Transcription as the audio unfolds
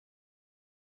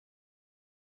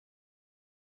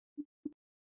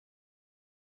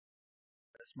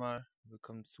erstmal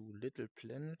willkommen zu Little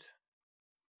Planet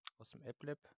aus dem App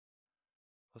Lab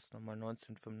aus Nummer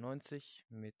 1995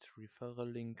 mit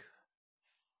referral-link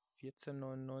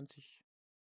 1499.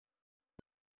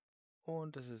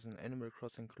 Und das ist ein Animal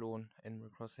Crossing Klon. Animal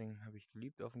Crossing habe ich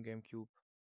geliebt auf dem Gamecube.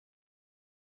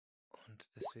 Und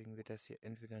deswegen wird das hier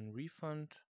entweder ein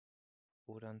Refund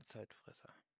oder ein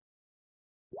Zeitfresser.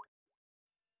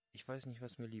 Ich weiß nicht,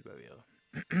 was mir lieber wäre.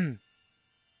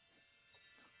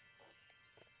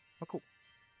 Mal gucken.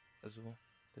 Also,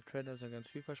 der Trailer sah ganz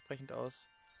vielversprechend aus.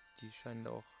 Die scheinen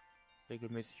auch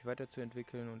regelmäßig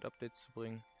weiterzuentwickeln und Updates zu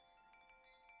bringen.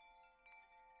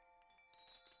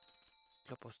 Ich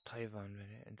glaube, aus Taiwan wäre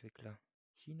der Entwickler.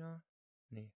 China?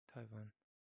 Nee, Taiwan.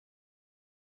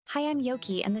 Hi, I'm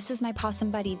Yoki, and this is my possum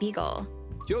buddy, Beagle.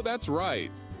 Yo, that's right.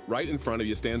 Right in front of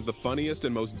you stands the funniest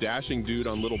and most dashing dude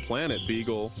on Little Planet,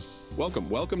 Beagle.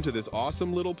 Welcome to this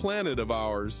awesome little planet of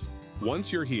ours.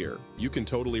 Once you're here, you can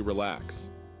totally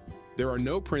relax. There are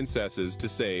no princesses to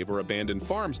save or abandoned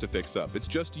farms to fix up. It's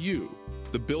just you,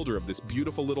 the builder of this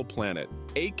beautiful little planet,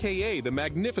 aka the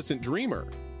magnificent dreamer.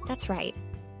 That's right.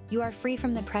 You are free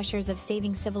from the pressures of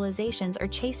saving civilizations or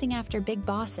chasing after big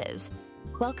bosses.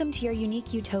 Welcome to your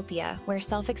unique utopia, where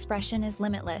self-expression is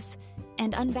limitless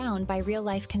and unbound by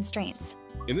real-life constraints.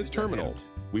 In this terminal,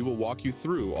 we will walk you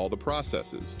through all the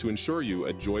processes to ensure you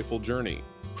a joyful journey.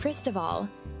 First of all,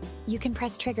 you can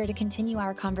press trigger to continue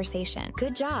our conversation.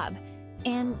 Good job.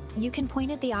 And you can point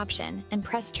at the option and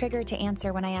press trigger to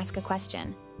answer when I ask a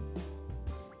question.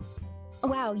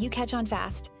 Wow, you catch on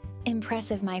fast.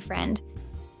 Impressive, my friend.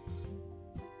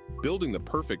 Building the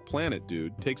perfect planet,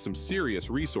 dude, takes some serious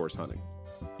resource hunting.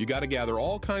 You gotta gather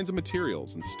all kinds of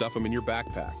materials and stuff them in your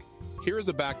backpack. Here is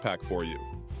a backpack for you.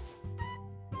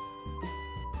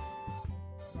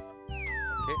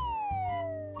 Okay.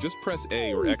 Just press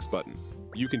A or X button.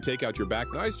 You can take out your back.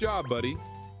 Nice job, buddy.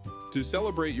 To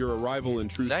celebrate your arrival in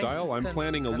true style, I'm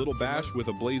planning a little bash with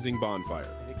a blazing bonfire.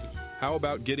 How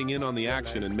about getting in on the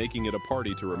action and making it a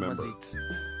party to remember?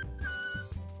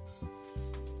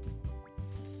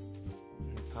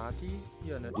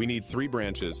 We need 3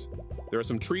 branches. There are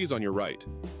some trees on your right.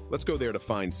 Let's go there to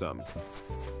find some.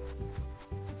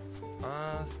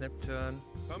 Ah, snap turn.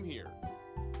 Come here.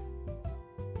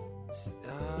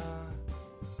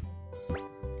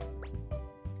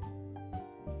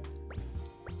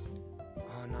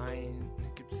 Oh nein,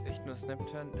 gibt's echt nur snap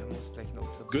turn? Der muss gleich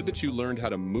noch. Good that you learned how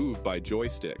to move by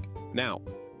joystick. Now,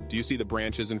 do you see the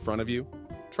branches in front of you?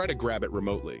 Try to grab it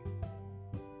remotely.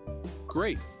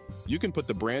 Great. You can put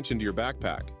the branch into your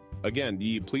backpack. Again,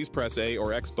 please press A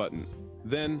or X button.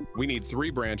 Then, we need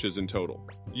 3 branches in total.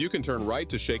 You can turn right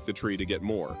to shake the tree to get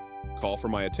more. Call for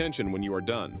my attention when you are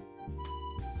done.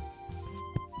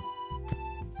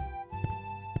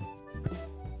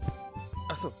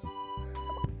 Achso.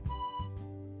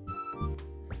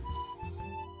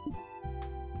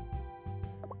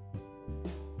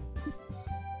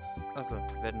 Also,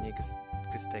 werden hier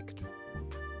gesteckt.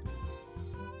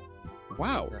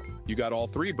 Wow, you got all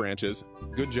 3 branches.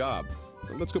 Good job.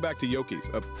 Let's go back to Yoki's.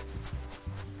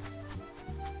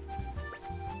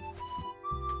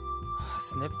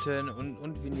 Snapturn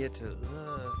und Vignette.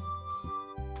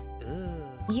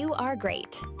 You are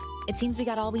great. It seems we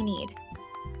got all we need.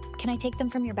 Can I take them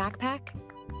from your backpack?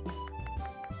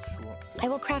 Sure. I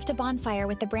will craft a bonfire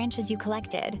with the branches you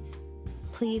collected.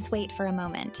 Please wait for a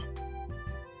moment.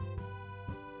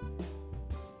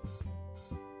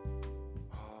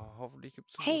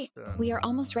 Hey, we are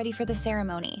almost ready for the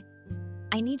ceremony.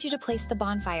 I need you to place the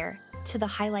bonfire to the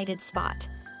highlighted spot.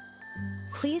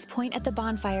 Please point at the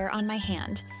bonfire on my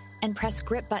hand and press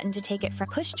grip button to take it from.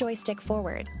 Push joystick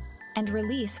forward and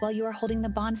release while you are holding the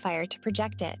bonfire to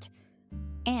project it.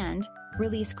 And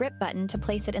release grip button to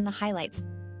place it in the highlights.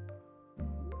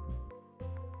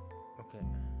 Okay.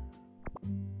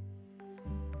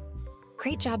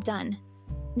 Great job done.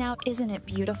 Now, isn't it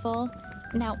beautiful?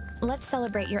 Now, let's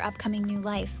celebrate your upcoming new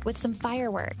life with some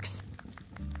fireworks.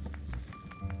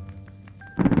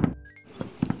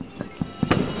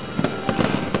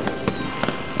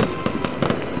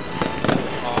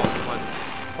 Oh Mann.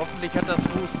 Hoffentlich hat das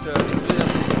Booster. Ich will das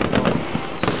nicht genau.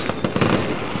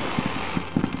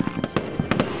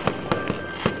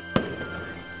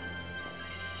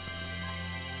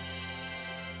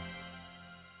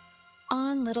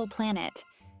 On Little Planet,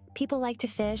 people like to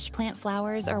fish, plant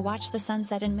flowers, or watch the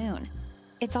sunset and moon.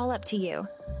 It's all up to you.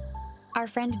 Our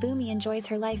friend Boomy enjoys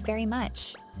her life very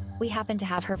much. We happen to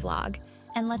have her vlog,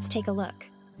 and let's take a look.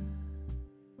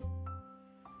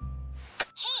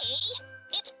 Hey,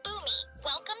 it's Boomy.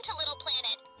 Welcome to Little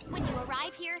Planet. When you arrive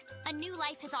arrive here, a new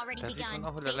life has already begun.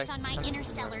 Based on my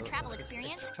interstellar travel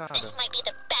experience, this might be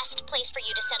the best place for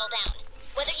you to settle down.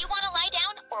 Whether you want to lie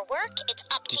down or work, it's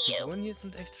up to you.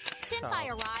 Since I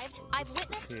arrived, I've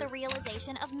witnessed the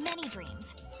realization of many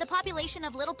dreams. The population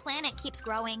of Little Planet keeps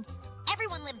growing.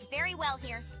 Everyone lives very well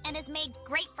here and has made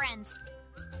great friends.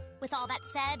 With all that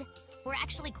said, we're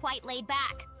actually quite laid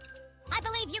back. I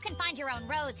believe you can find your own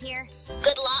Rose here.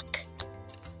 Good luck.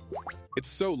 It's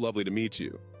so lovely to meet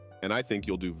you, and I think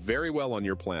you'll do very well on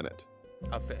your planet.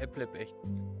 Aber für Appleb echt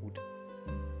gut.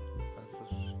 Das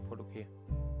ist voll okay.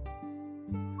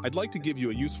 I'd like to give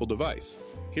you a useful device.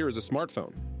 Here is a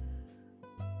smartphone.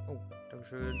 Oh,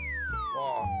 dankeschön.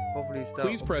 Wow, hoffentlich ist da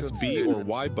Please press B or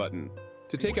Y button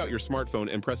to take out your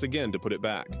smartphone and press again to put it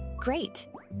back. Great.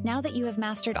 Now that you have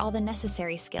mastered all the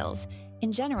necessary skills,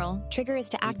 in general, trigger is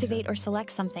to activate or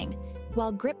select something,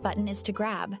 while grip button is to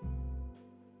grab.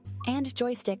 And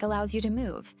joystick allows you to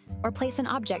move, or place an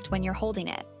object when you're holding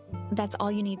it. That's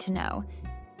all you need to know.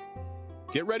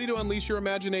 Get ready to unleash your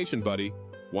imagination, buddy.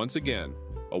 Once again,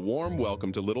 a warm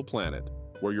welcome to Little Planet,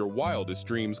 where your wildest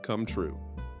dreams come true.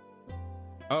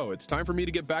 Oh, it's time for me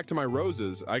to get back to my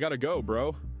roses. I gotta go,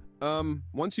 bro.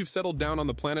 Once you've settled down on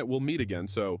the planet, we'll meet again,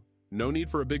 so no need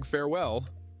for a big farewell.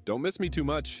 Don't miss me too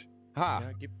much. Ha!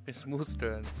 Ja, gib mir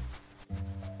Smooth-Turn.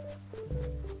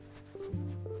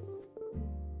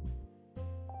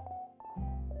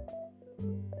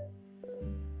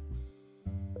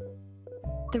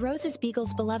 The rose is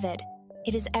Beagle's beloved.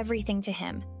 It is everything to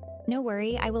him. No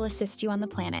worry, I will assist you on the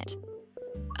planet.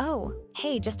 Oh,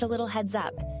 hey, just a little heads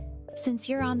up. Since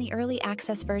you're on the early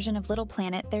access version of Little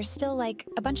Planet, there's still, like,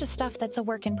 a bunch of stuff that's a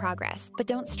work in progress. But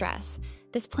don't stress.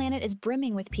 This planet is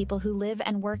brimming with people who live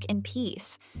and work in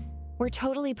peace. We're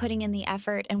totally putting in the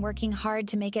effort and working hard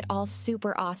to make it all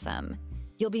super awesome.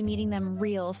 You'll be meeting them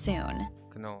real soon.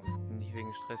 Genau, nicht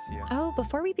wegen Stress hier. Oh,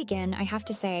 before we begin, I have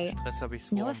to say, Stress hab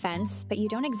ich's no vor. offense, but you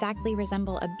don't exactly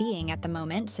resemble a being at the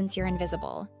moment since you're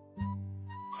invisible.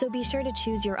 So be sure to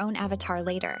choose your own avatar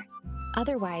later.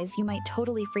 Otherwise, you might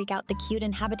totally freak out the cute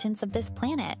inhabitants of this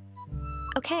planet.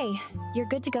 Okay, you're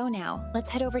good to go now. Let's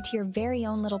head over to your very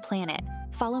own little planet.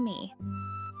 Follow me.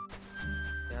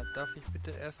 Ja, darf ich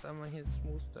bitte erst einmal hier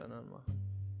Smooth-Turn anmachen?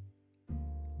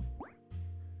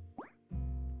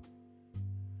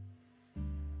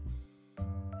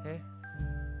 Hä?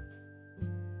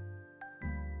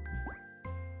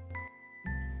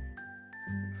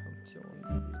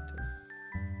 Informationen, bitte.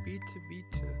 Bitte,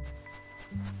 bitte.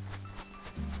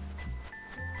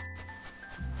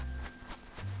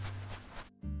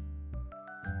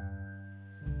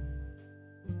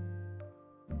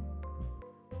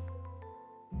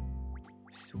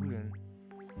 Bist du denn?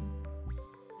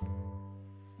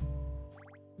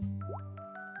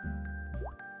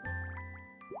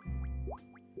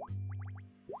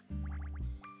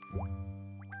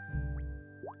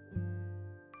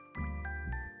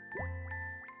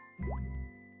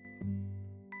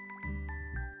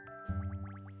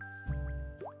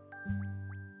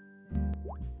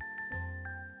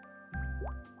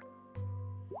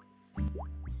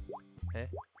 Hä?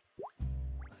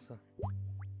 Achso.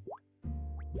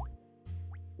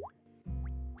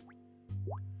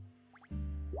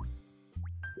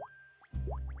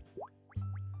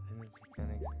 Ändert sich gar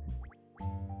nichts.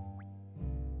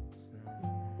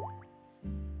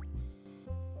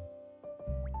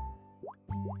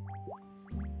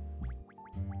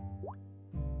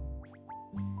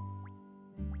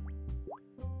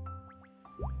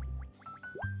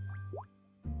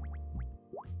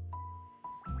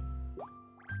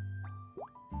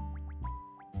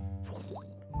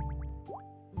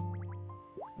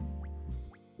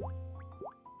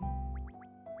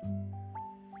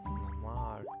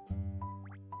 Normal.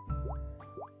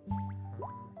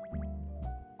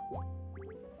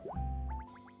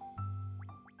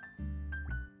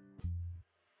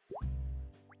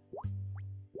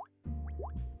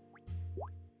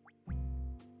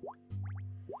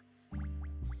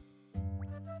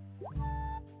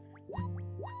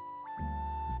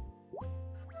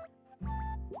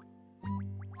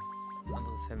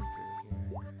 Anderes Hemd hier.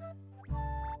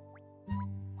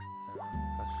 Ja,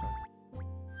 passt schon.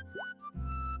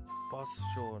 Passt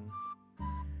schon.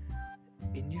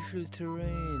 Initial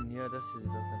Terrain. Ja, das hier sieht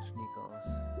doch ganz schniek aus.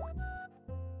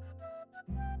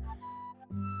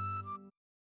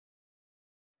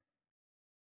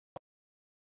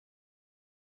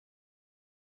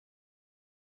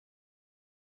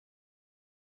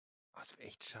 Es wäre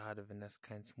echt schade, wenn das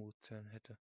kein Smooth Turn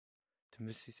hätte. Dann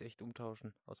müsste ich es echt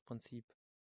umtauschen, aus Prinzip.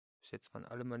 Bis jetzt waren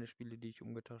alle meine Spiele, die ich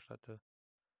umgetauscht hatte,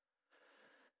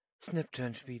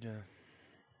 Snap-Turn-Spiele.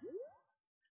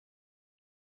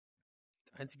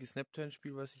 Einziges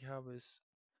Snapturn-Spiel, was ich habe, ist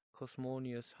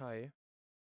Cosmonious High,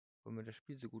 wo mir das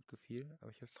Spiel so gut gefiel,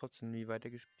 aber ich habe es trotzdem nie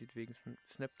weitergespielt wegen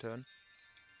Snapturn.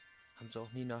 Haben sie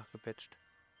auch nie nachgepatcht.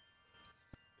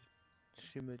 Das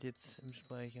schimmelt jetzt im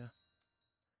Speicher.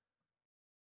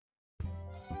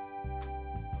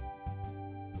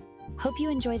 Hope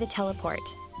you enjoy the teleport.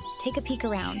 Take a peek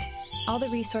around. All the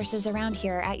resources around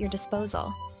here are at your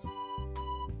disposal.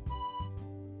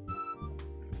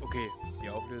 Okay, die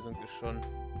Auflösung ist schon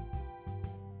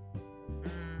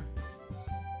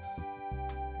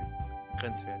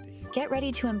grenzwertig. Get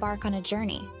ready to embark on a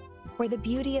journey where the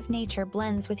beauty of nature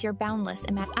blends with your boundless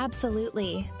imagination.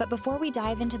 Absolutely, but before we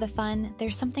dive into the fun,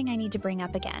 there's something I need to bring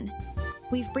up again.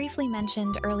 We've briefly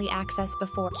mentioned early access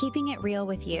before. Keeping it real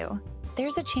with you,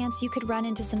 there's a chance you could run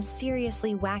into some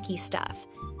seriously wacky stuff.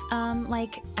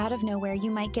 Like, out of nowhere,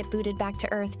 you might get booted back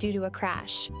to Earth due to a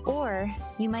crash. Or,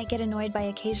 you might get annoyed by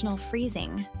occasional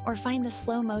freezing, or find the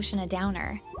slow motion a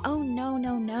downer. Oh no,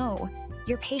 no, no.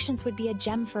 Your patience would be a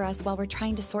gem for us while we're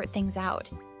trying to sort things out.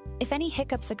 If any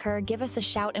hiccups occur, give us a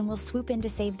shout and we'll swoop in to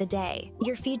save the day.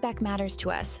 Your feedback matters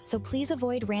to us, so please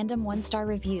avoid random one-star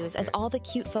reviews as all the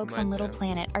cute folks on Little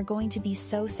Planet are going to be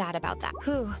so sad about that.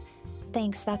 Whew.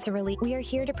 Thanks, that's a relief. We are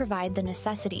here to provide the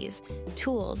necessities,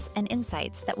 tools, and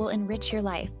insights that will enrich your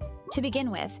life. To begin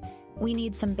with, we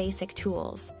need some basic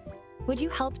tools. Would you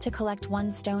help to collect 1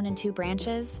 stone and 2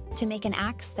 branches to make an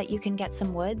axe that you can get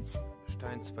some woods?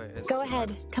 Go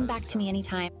ahead, come back to me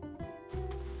anytime.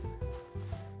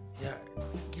 Ja,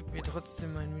 gib mir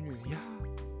trotzdem mein Menü. Ja,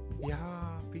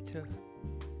 ja, bitte,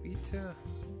 bitte.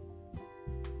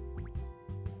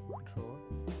 Control,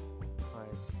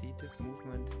 right, seated,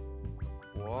 movement,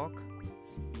 walk,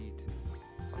 speed,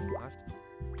 must,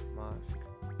 mask,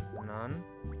 none,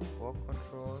 walk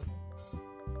control.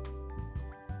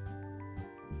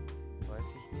 Weiß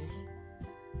ich nicht.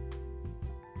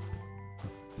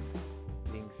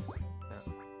 Links, ja,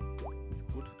 ist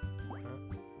gut.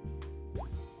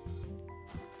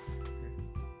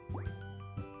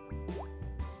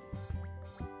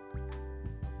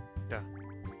 Ja. Da.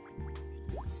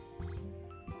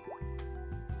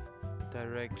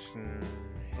 Direction.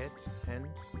 Head,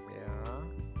 Hand, ja.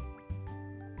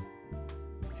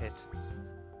 Head.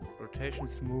 Rotation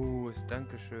smooth,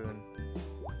 dankeschön.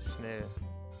 Schnell.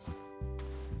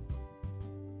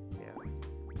 Ja.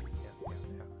 Ja,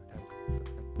 danke.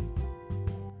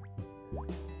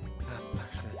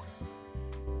 Schnell.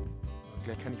 Und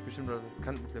gleich kann ich bestimmt noch das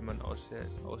Kantenflimmern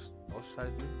ausstellen.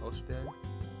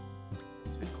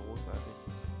 Das wird großartig.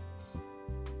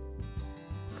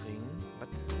 Ring, was?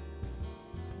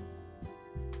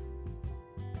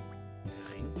 Der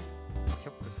Ring? Ich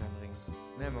hab gar keinen Ring.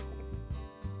 Na, mal gucken.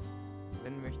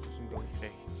 Wenn, möchte ich ihn, glaube ich,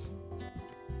 rechts.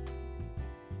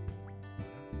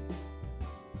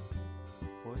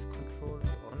 Voice Control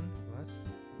on, was?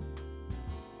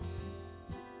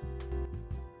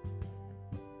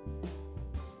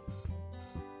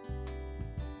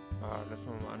 Lassen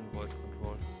wir mal an, Voice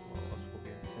Control. Mal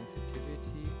ausprobieren.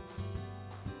 Sensitivity.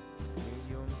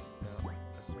 Medium. Ja,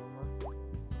 lassen wir mal.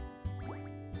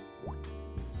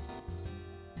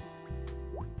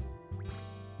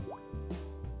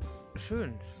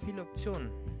 Schön, viele Optionen.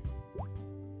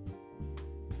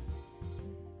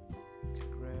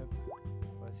 Grab,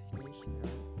 weiß ich nicht. Ne?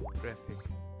 Graphic.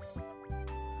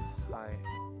 High.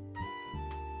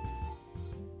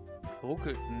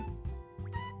 Ruckelt ein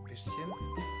bisschen.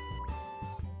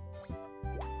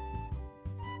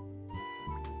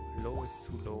 Low ist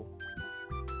zu low.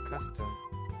 Custom.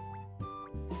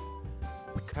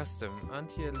 Custom.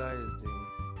 Anti-Aliasing.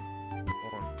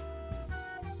 On.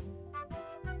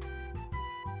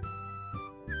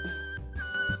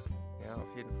 Ja,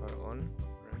 auf jeden Fall on.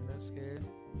 Render Scale.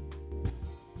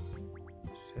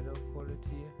 Shadow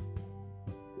Quality.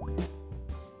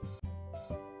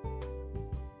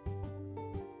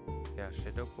 Ja,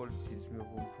 Shadow Quality ist mir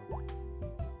wumpe.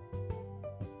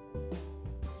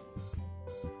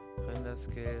 Render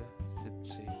Scale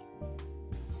 70.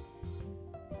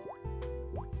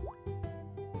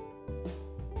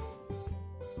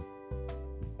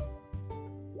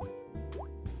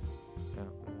 Ja,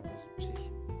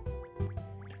 70.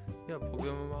 Ja,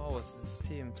 probieren wir mal aus.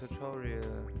 System,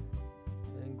 Tutorial,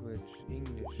 Language,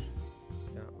 English.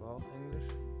 Ja, war auch Englisch.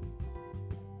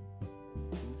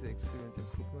 User Experience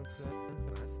Improvement Plan.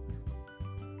 Was?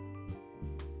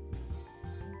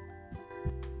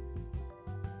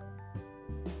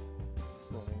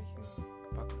 So, wenn ich einen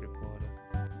Bug reporte.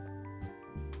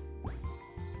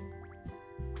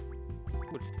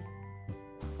 Gut.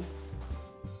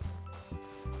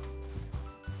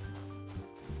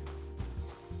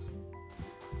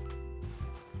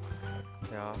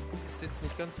 Ja, ist jetzt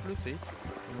nicht ganz flüssig,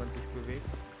 wenn man sich bewegt.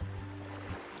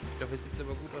 Dafür sieht es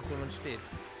aber gut aus, wenn man steht.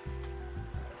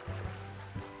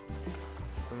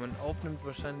 Wenn man aufnimmt,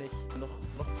 wahrscheinlich noch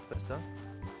besser.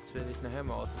 Das werde ich nachher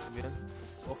mal ausprobieren.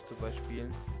 Das ist oft so bei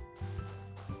Spielen.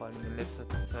 Vor allem in letzter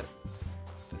Zeit,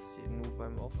 dass die nur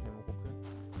beim Aufnehmen ruckeln.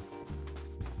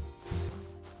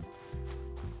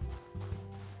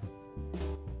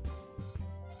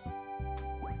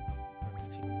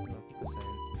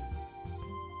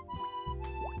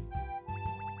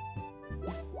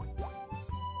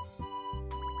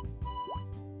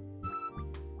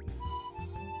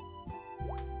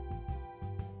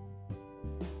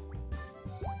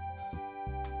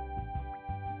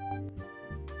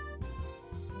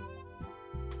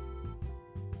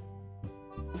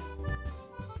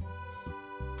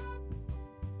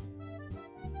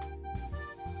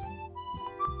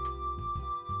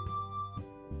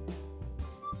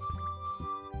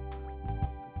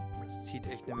 Zieht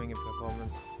echt eine Menge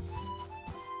Performance.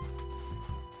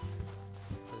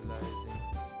 Leising.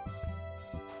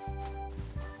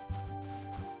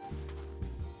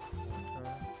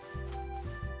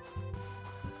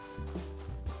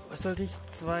 Was sollte ich?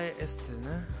 2 Äste,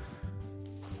 ne?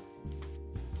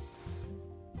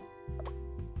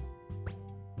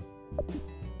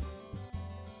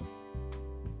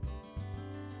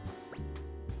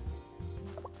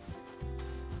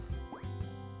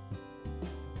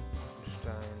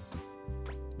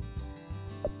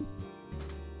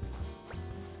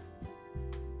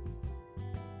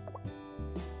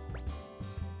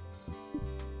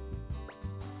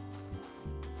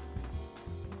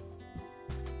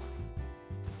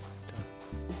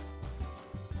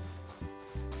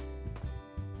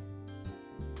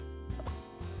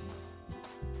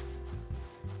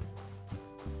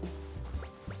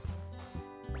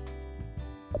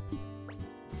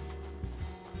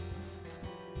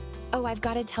 Oh, I've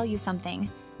got to tell you something.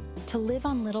 To live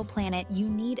on Little Planet, you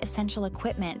need essential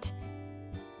equipment.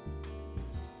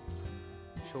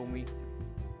 Show me.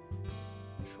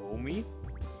 Show me?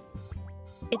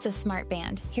 It's a smart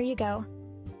band. Here you go.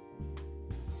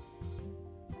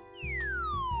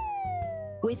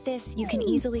 With this, you can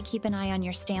easily keep an eye on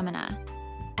your stamina.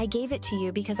 I gave it to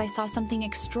you because I saw something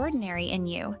extraordinary in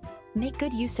you. Make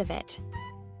good use of it.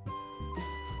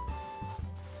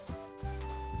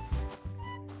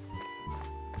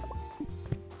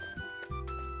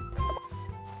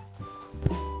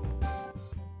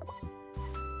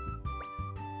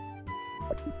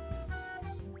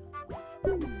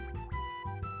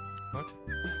 What?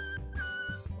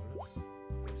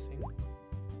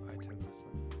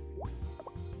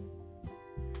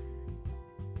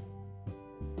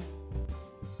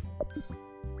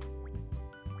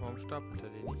 Warum stapelt er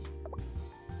den nicht?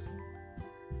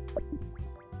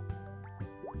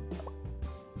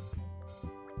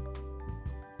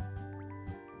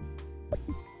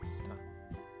 Da.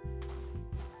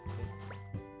 Okay.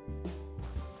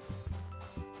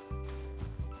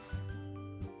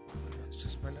 Ist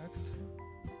das meine Axt?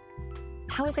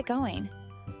 How is it going?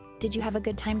 Did you have a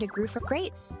good time to groove?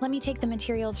 Great. Let me take the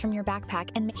materials from your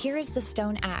backpack and here is the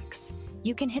stone axe.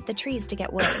 You can hit the trees to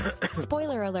get woods.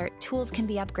 Spoiler alert, tools can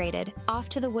be upgraded. Off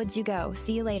to the woods you go.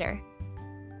 See you later.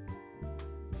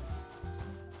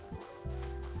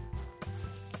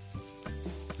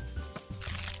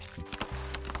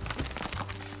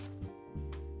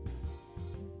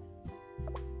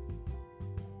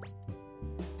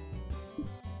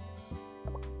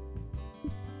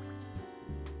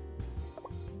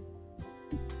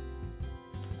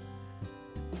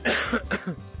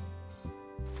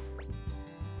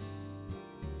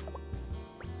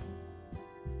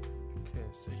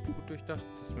 Durchdacht,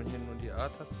 dass man hier nur die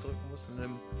A-Taste drücken muss,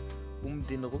 um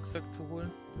den Rucksack zu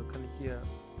holen. So kann ich hier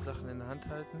Sachen in der Hand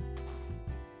halten.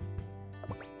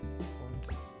 Und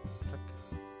zack.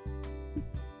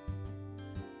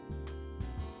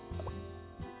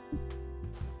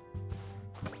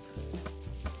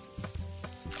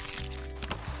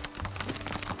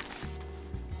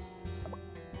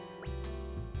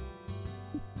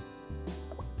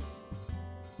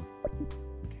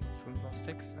 Okay, 5er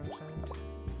Stacks anscheinend.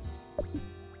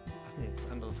 Ach nee, das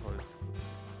ist anderes Holz.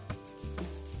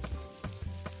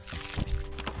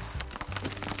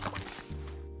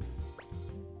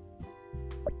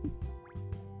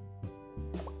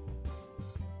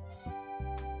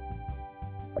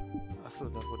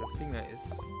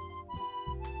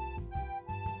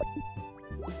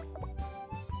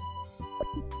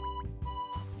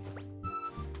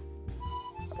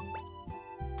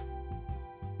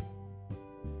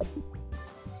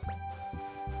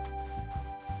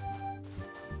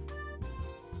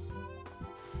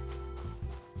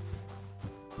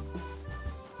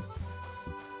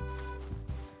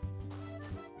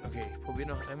 Okay, ich probiere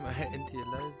noch einmal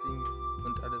Anti-Aliasing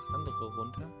und alles andere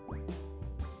runter.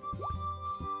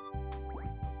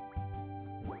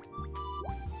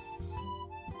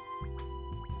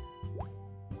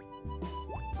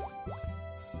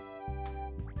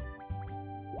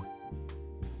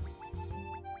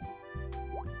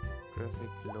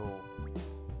 Perfect low.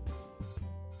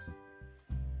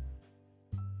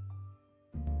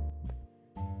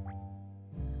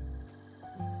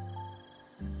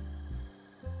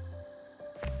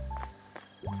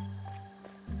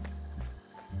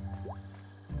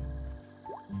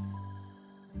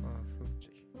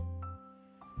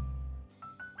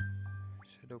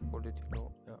 Quality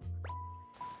low, ja.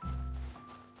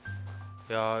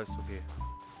 Ja, ist okay.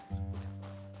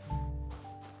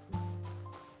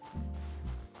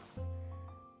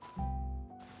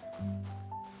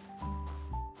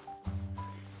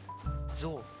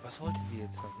 So, was wollte sie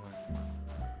jetzt nochmal?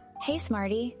 Hey,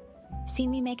 Smarty.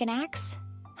 Seen me make an axe?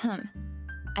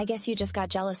 I guess you just got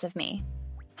jealous of me.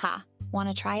 Ha,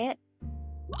 wanna try it?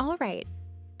 All right.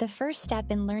 The first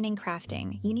step in learning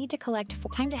crafting, you need to collect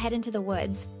time to head into the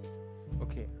woods.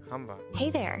 Okay, haben wir. Hey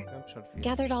there. Wir haben schon viel.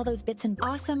 Gathered all those bits and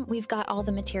awesome, we've got all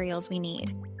the materials we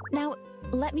need. Now,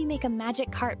 let me make a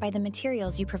magic cart by the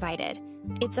materials you provided.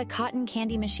 It's a cotton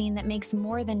candy machine that makes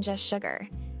more than just sugar.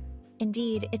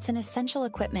 Indeed, it's an essential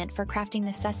equipment for crafting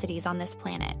necessities on this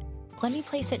planet. Let me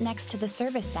place it next to the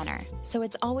service center, so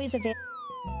it's always available.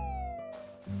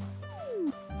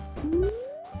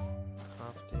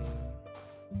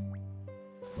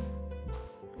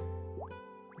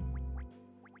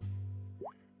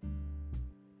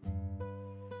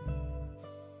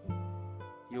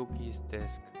 Yogi's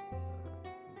Desk.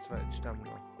 Zweiten Stamm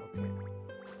noch. Okay.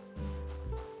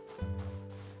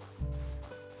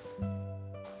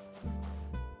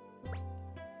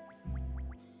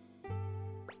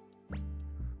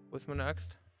 Wo ist meine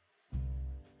Axt?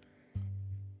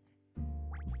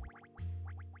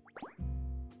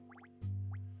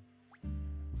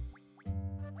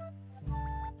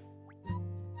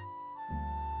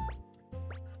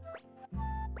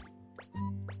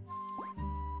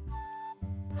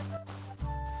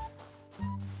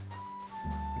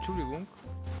 Entschuldigung.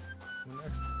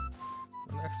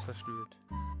 Meine Axt verstört.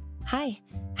 Hi,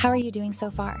 how are you doing so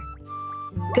far?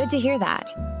 Good to hear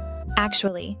that.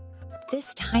 Actually,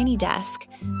 this tiny desk,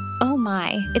 oh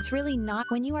my, it's really not.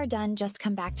 When you are done, just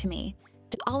come back to me.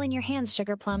 All in your hands,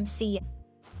 Sugar Plum. See.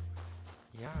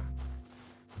 Ja.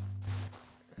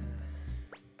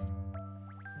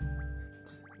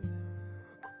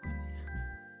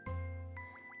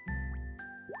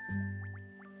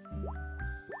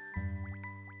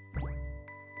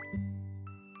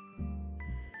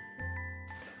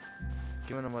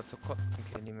 Gehen wir nochmal zur Cotton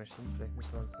Candy Machine. Vielleicht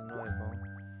müssen wir uns eine neue bauen.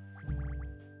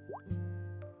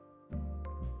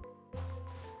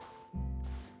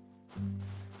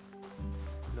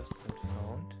 Lost and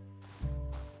Found.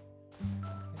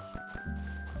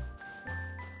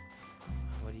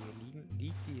 Aber die hier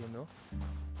liegt die hier noch?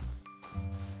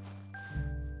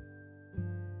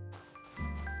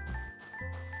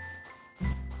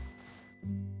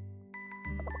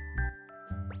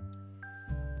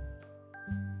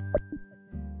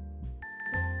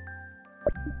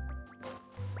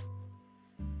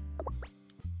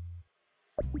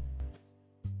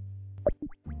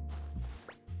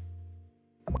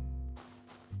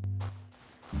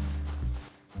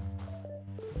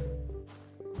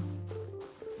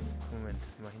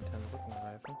 Mal hinter den Rücken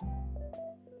greifen.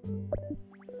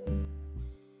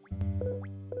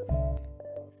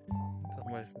 Doch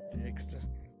meistens die Äxte.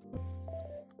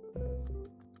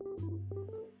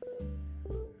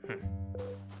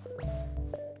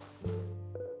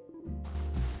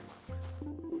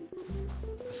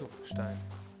 Achso, Stein.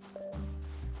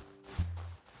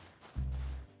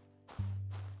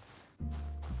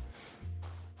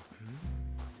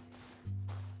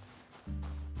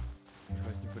 Ich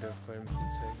weiß nicht, wo der Pfeil mich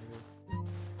hinzeigen will.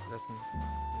 Lassen.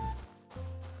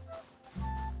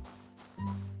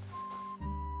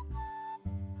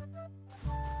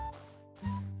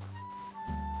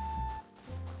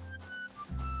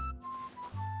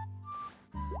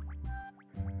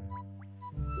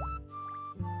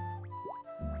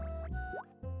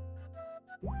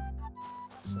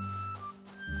 So.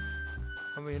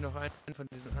 Haben wir hier noch einen von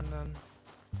diesen anderen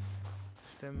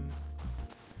Stämmen?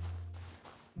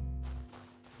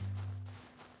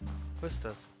 Was ist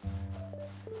das?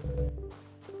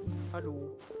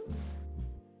 Hallo?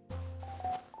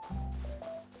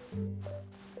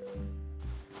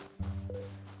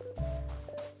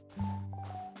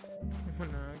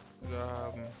 Meine Axt zu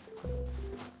haben.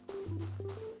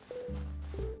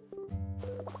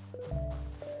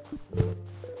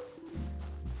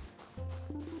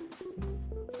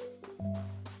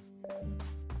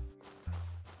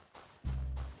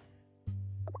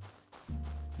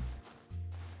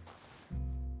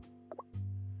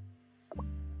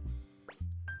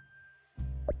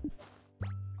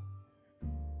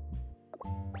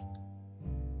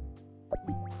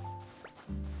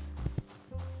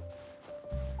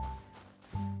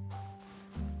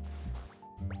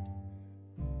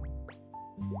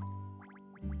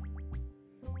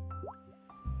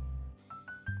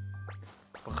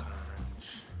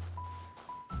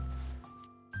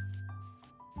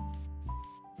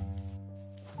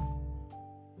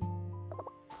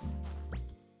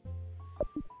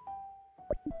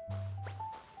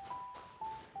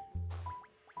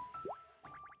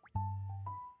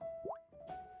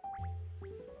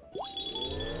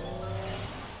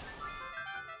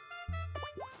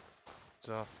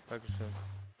 So, Dankeschön.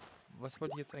 Was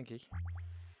wollte ich jetzt eigentlich?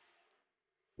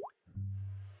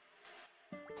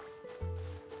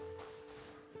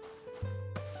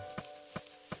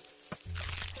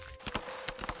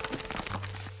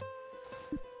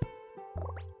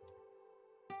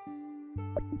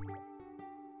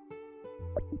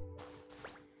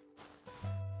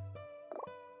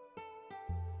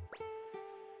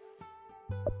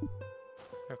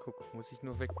 Ja, guck, muss ich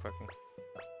nur wegpacken.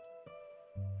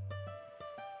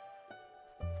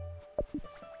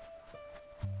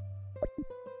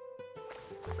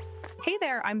 Hey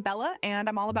there, I'm Bella, and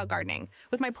I'm all about gardening.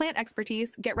 With my plant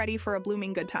expertise, get ready for a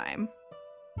blooming good time.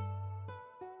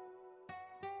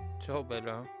 Ciao,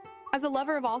 Bella. As a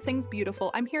lover of all things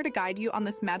beautiful, I'm here to guide you on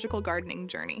this magical gardening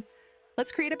journey.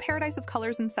 Let's create a paradise of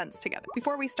colors and scents together.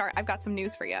 Before we start, I've got some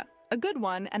news for you. A good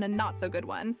one and a not so good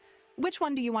one. Which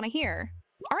one do you want to hear?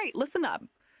 All right, listen up.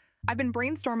 I've been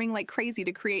brainstorming like crazy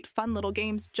to create fun little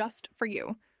games just for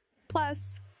you.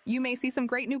 Plus, you may see some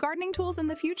great new gardening tools in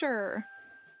the future.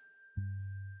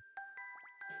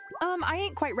 I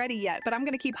ain't quite ready yet, but I'm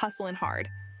gonna keep hustling hard.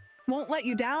 Won't let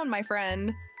you down, my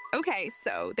friend. Okay,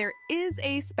 so there is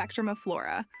a spectrum of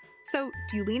flora. So,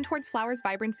 do you lean towards flowers'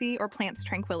 vibrancy or plants'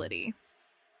 tranquility?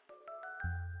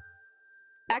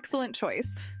 Excellent choice.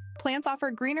 Plants offer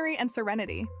greenery and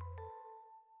serenity.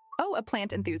 Oh, a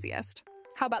plant enthusiast.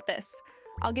 How about this?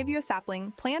 I'll give you a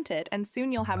sapling, plant it, and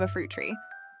soon you'll have a fruit tree.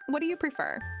 What do you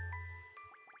prefer?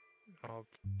 Oh,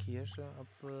 Kirsche,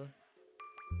 Apfel.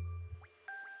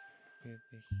 Geht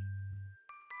nicht.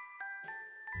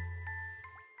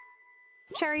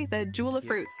 Cherry, the jewel of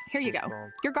fruits. Here you go.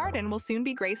 Your garden will soon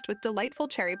be graced with delightful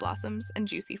cherry blossoms and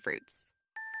juicy fruits.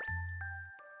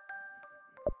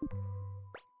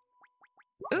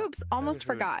 Oops, almost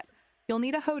forgot. You'll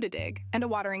need a hoe to dig and a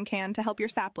watering can to help your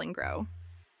sapling grow.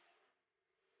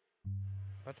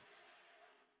 What?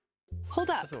 Hold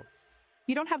up. So.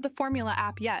 You don't have the Formula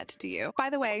app yet, do you?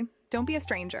 By the way, don't be a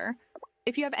stranger.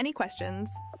 If you have any questions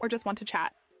or just want to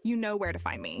chat, you know where to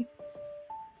find me.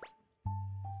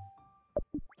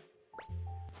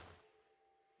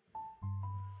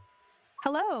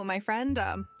 Hello, my friend.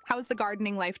 How's the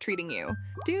gardening life treating you?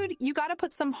 Dude, you gotta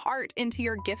put some heart into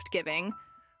your gift giving.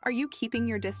 Are you keeping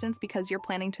your distance because you're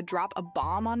planning to drop a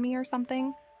bomb on me or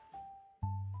something?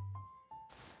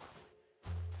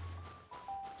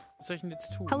 Was soll ich denn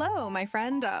jetzt tun? Hello, my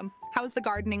friend. How's the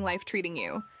gardening life treating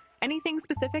you? Anything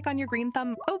specific on your green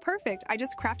thumb? Oh, perfect. I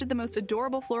just crafted the most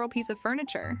adorable floral piece of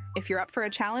furniture. If you're up for a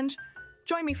challenge,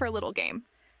 join me for a little game.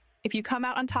 If you come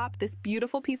out on top, this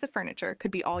beautiful piece of furniture could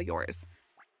be all yours.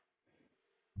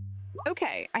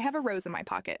 Okay, I have a rose in my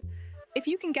pocket. If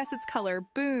you can guess its color,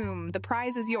 boom, the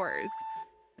prize is yours.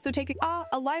 So take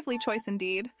a lively choice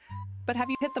indeed. But have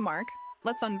you hit the mark?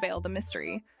 Let's unveil the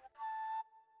mystery.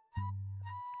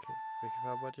 Okay, welche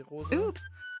Farbe hat die Rose? Oops,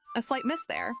 a slight miss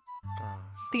there.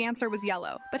 The answer was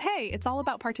yellow, but hey, it's all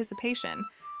about participation.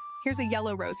 Here's a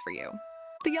yellow rose for you.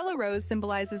 The yellow rose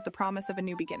symbolizes the promise of a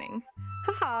new beginning.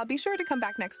 Haha, be sure to come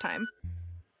back next time.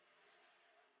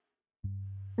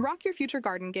 Rock your future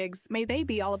garden gigs. May they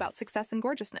be all about success and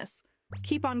gorgeousness.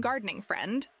 Keep on gardening,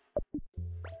 friend.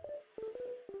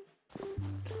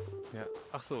 Ja,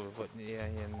 ach so, wir wollten eher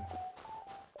hier einen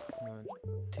neuen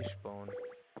Tisch bauen.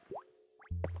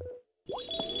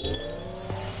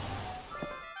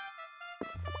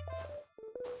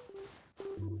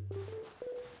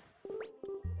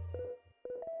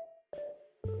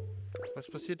 Was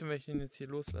passiert denn, wenn ich den jetzt hier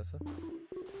loslasse?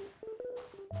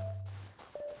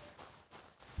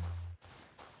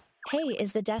 Hey,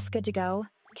 is the desk good to go?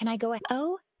 Can I go?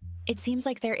 Oh, it seems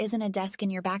like there isn't a desk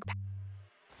in your backpack.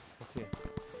 Okay.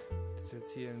 Ist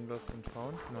jetzt hier in Lost and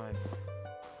Found? Nein.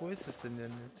 Wo ist es denn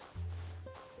jetzt?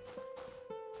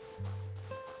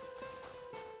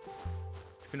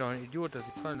 Ich bin auch ein Idiot, dass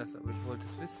ich es fallen lasse, aber ich wollte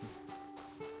es wissen.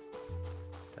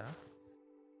 Da?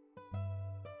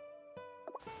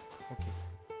 Okay.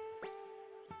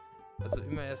 Also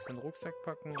immer erst den Rucksack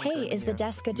packen. Hey, is the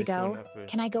desk good to go?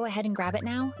 Can I go ahead and grab it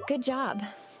now? Good job.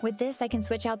 With this, I can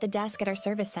switch out the desk at our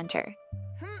service center.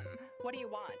 What do you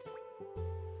want?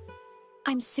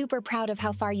 I'm super proud of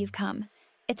how far you've come.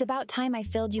 It's about time I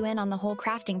filled you in on the whole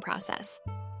crafting process.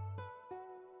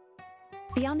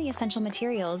 Beyond the essential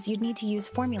materials, you'd need to use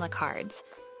formula cards.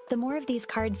 The more of these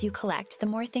cards you collect, the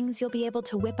more things you'll be able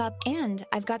to whip up, and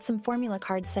I've got some formula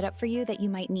cards set up for you that you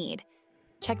might need.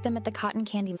 Check them at the cotton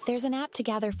candy. There's an app to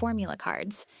gather formula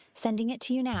cards. Sending it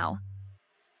to you now.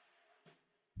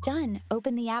 Done.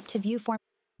 Open the app to view form.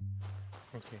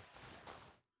 Okay.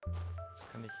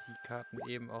 Jetzt kann ich die Karten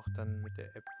eben auch dann mit der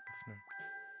App öffnen.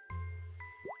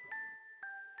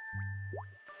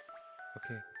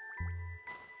 Okay.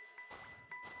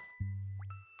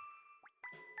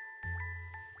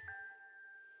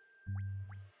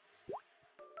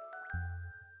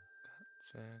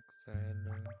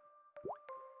 Zwergseile.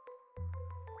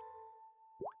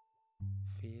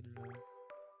 Viele.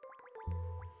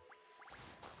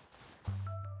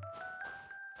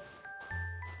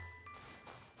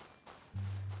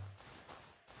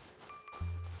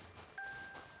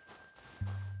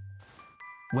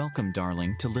 Welcome,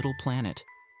 darling, to Little Planet,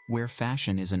 where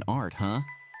fashion is an art, huh?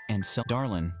 And so,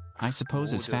 darling, I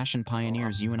suppose as fashion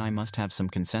pioneers you and I must have some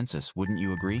consensus, wouldn't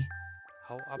you agree?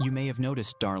 You may have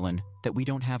noticed, darling, that we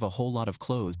don't have a whole lot of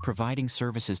clothes. Providing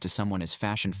services to someone as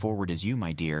fashion-forward as you,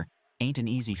 my dear, ain't an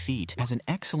easy feat. As an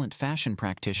excellent fashion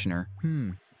practitioner,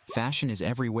 fashion is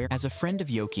everywhere. As a friend of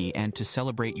Yoki and to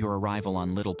celebrate your arrival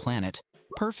on Little Planet,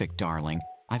 perfect, darling,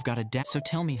 I've got a so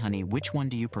tell me, honey, which one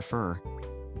do you prefer?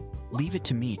 Leave it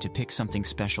to me to pick something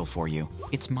special for you.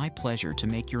 It's my pleasure to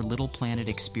make your Little Planet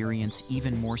experience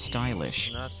even more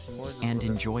stylish. And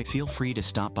enjoy. Feel free to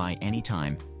stop by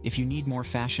anytime if you need more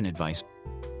fashion advice.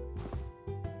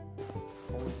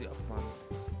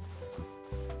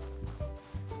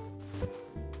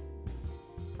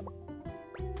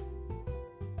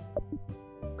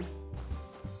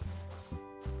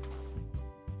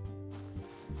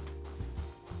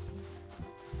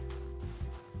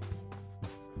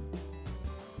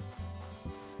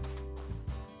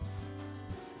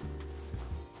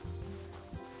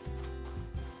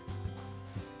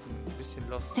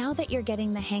 Now that you're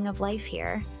getting the hang of life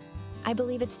here, I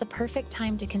believe it's the perfect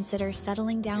time to consider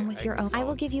settling down with your own. I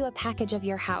will give you a package of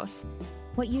your house.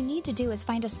 What you need to do is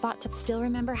find a spot to still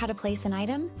remember how to place an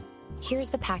item. Here's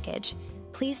the package.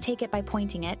 Please take it by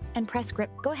pointing it and press grip.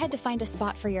 Go ahead to find a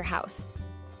spot for your house.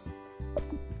 Okay.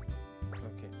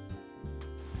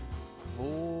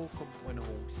 Wo kommt meine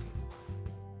Hose hin?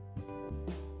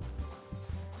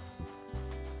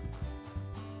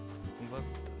 Und was ist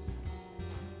das?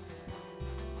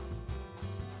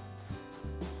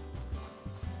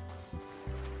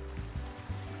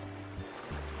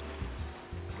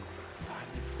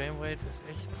 Die Framerate ist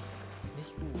echt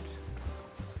nicht gut.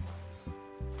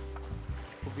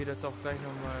 Ich probiere das auch gleich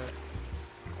nochmal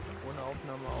ohne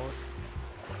Aufnahme aus.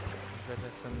 Ich werde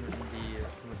das dann in die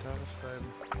Kommentare schreiben.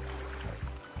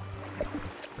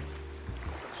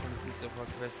 Schon sieht es auf der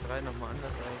Quest 3 nochmal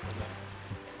anders aus, aber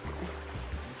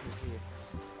nicht okay.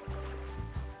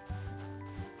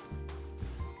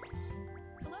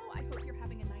 Hello, I hope you're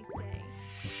having a nice day.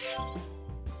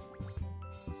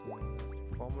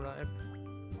 Die Formula-App.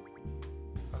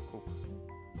 Ach, guck.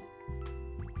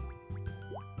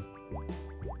 Moment.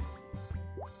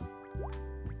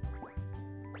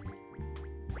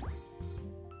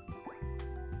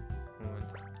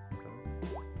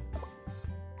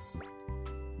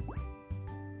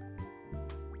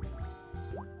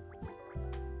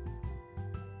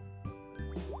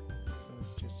 Soll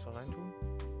ich das da rein tun?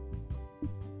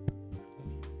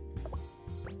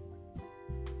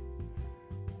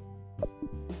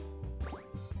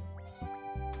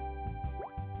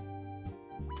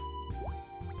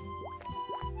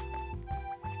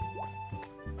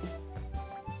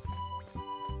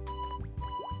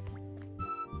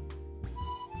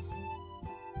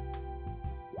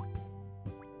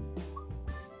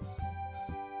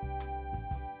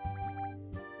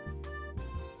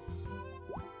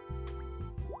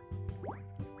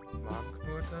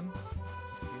 Magenknurren.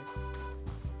 Okay.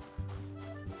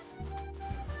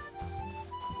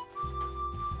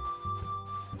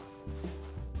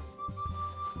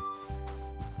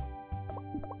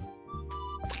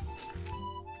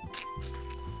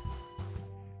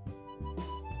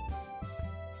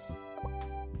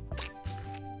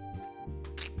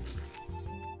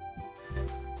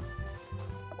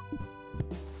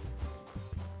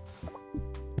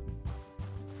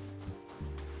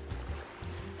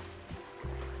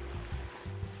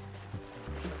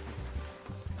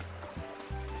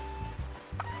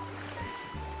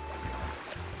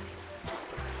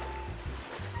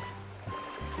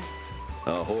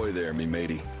 Ahoy there, me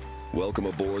matey. Welcome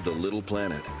aboard the Little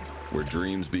Planet, where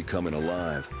dreams be coming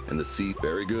alive, and the sea...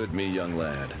 Very good, me young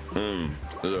lad.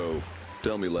 So,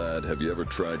 tell me, lad, have you ever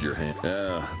tried your hand?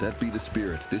 Ah, that be the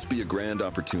spirit. This be a grand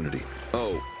opportunity.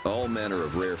 Oh, all manner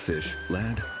of rare fish.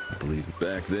 Lad, I believe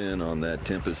back then on that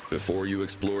Tempest, before you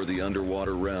explore the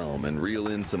underwater realm and reel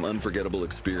in some unforgettable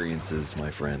experiences, my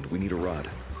friend, we need a rod.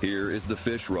 Here is the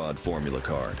fish rod formula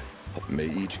card. May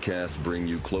each cast bring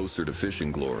you closer to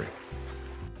fishing glory.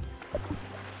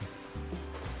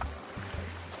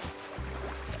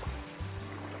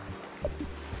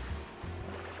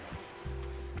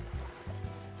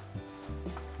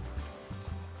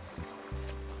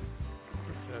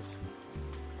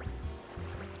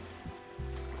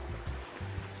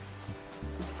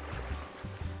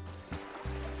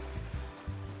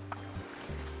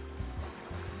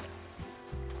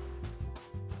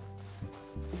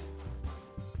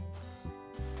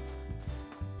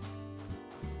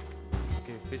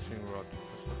 Fishing Rod.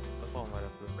 Was brauchen wir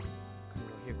dafür? Können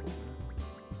wir auch hier gucken, ne?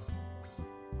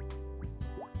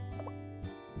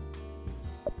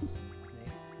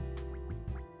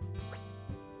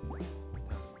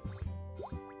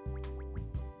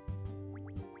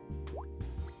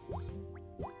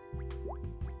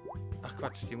 Ach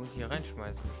Quatsch, die muss ich hier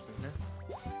reinschmeißen bestimmt, ne?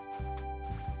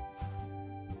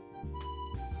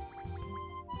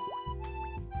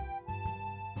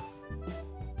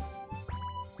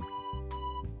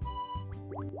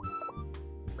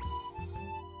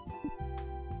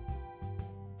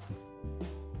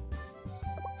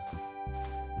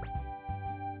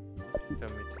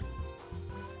 Damit.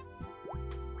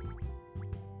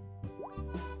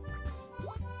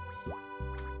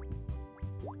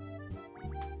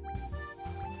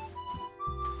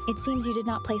 It seems you did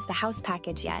not place the house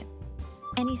package yet.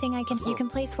 Anything you can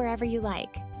place wherever you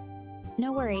like.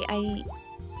 No worry,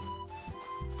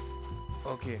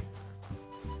 Okay.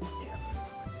 Ja.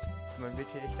 Man wird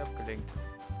hier echt abgelenkt.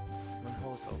 Mein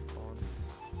Haus aufbauen.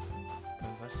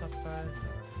 Ein Wasserfall?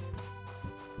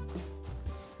 Nein.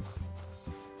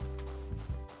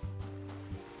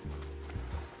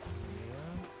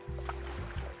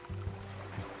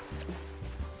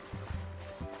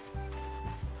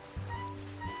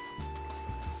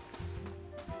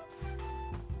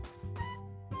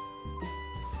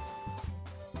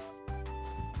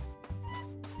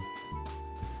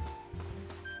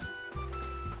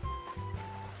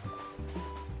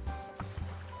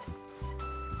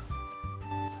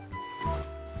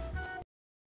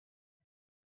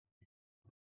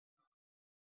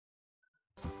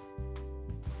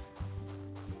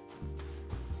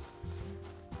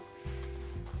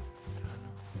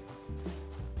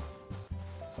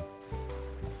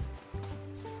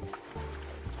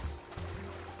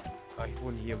 Ah, ich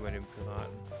wohne hier bei dem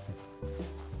Piraten.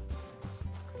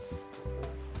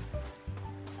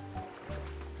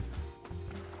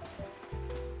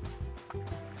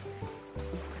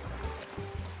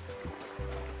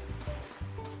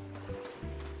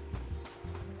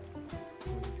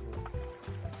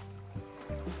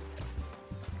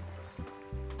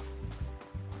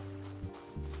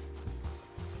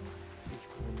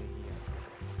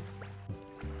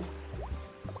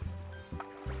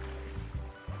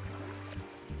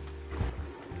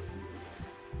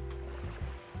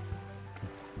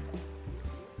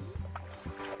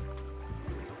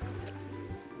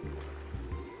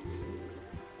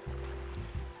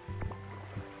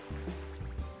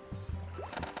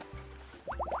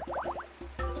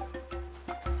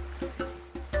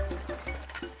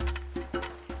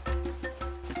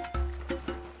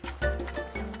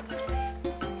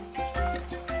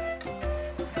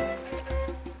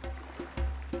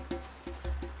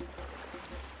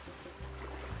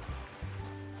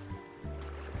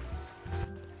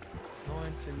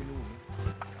 Minuten.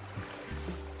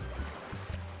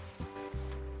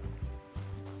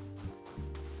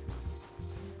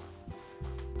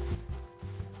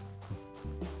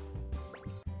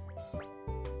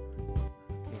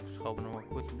 Okay, ich schraube noch mal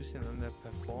kurz ein bisschen an der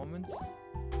Performance.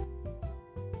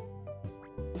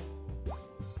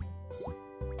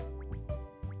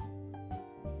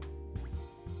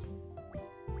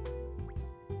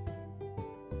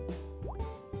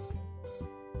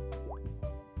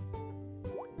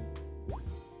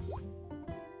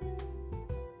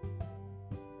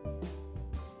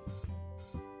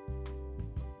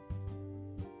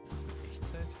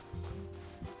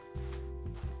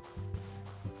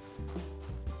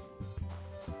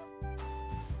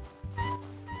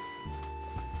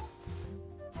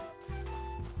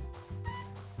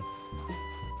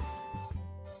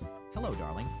 Hello,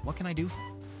 darling. What can I do?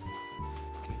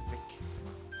 Geh weg.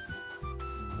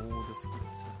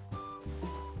 Modeflitze.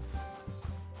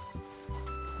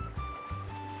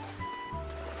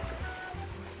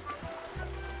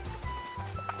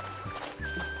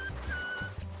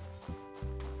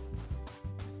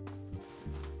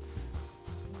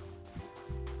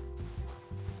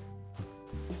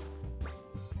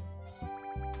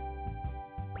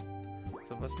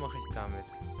 So, was mache ich damit?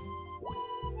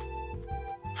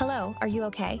 Hello, are you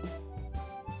okay?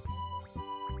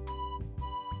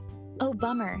 Oh,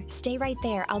 bummer. Stay right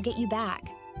there. I'll get you back.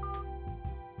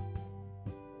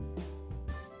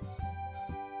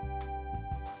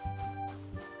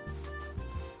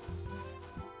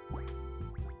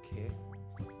 Okay.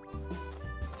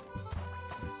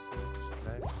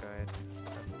 Life Guide.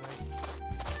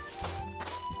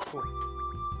 Cool.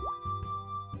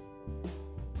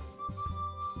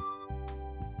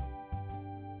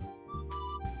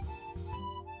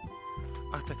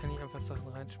 Ach, da kann ich einfach Sachen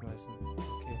reinschmeißen.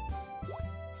 Okay.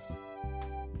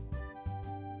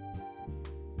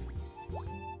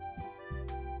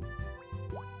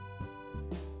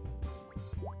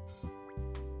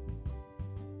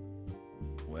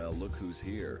 Well, look who's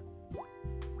here.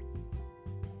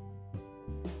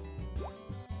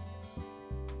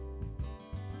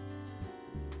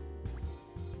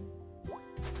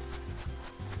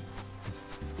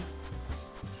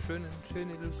 Schön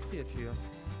illustriert hier.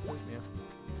 Gefällt mir.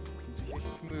 Hat sich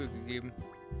echt Mühe gegeben.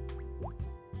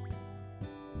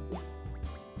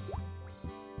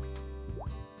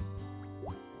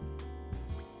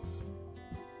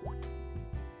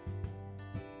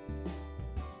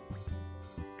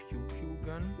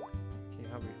 Gun. Okay,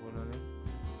 habe ich wohl noch nicht.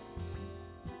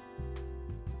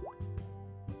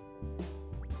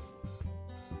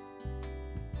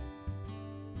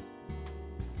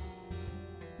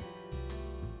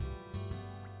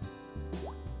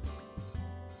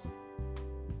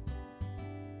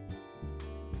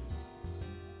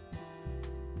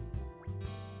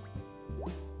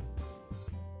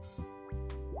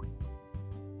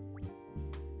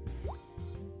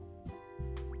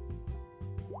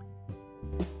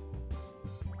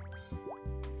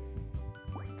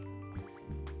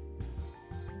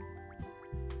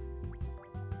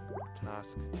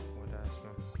 Task. Oh, da ist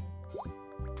noch.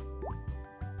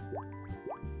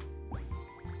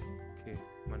 Okay,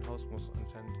 mein Haus muss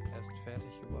anscheinend erst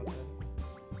fertig gebaut werden.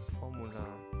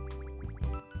 Formular.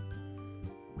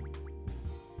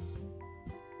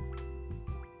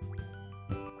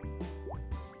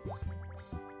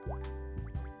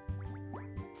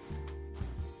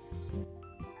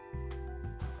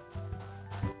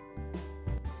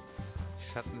 Die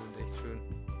Schatten sind echt schön.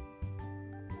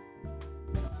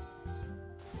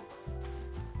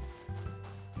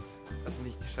 Also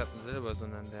nicht die Schatten selber,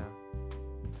 sondern der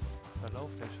Verlauf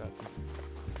der Schatten.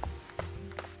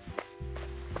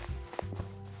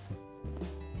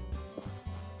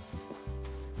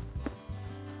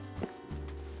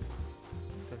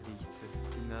 Da liegt sie,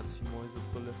 die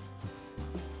Nazi-Mäusebrille.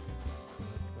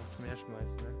 Kannst mehr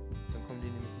schmeißen, ne? Dann kommen die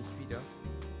nämlich nicht wieder.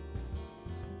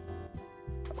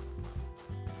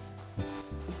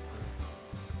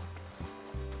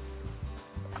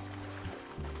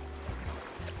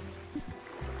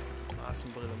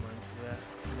 Brille mal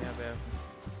mehr werfen.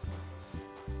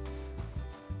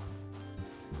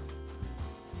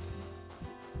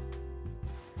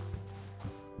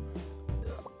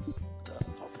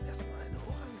 Darauf erstmal eine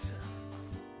Orange.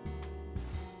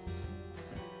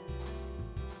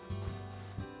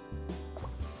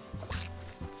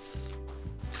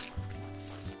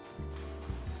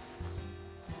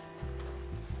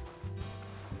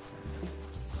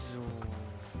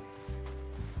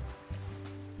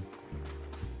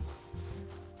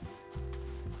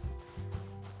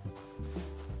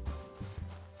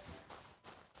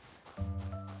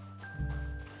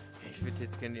 Ich würde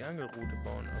jetzt gerne die Angelroute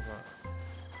bauen, aber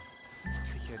ich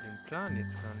kriege ja den Plan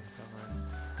jetzt gar nicht da rein.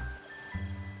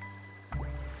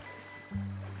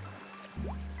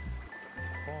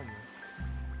 Die Formel.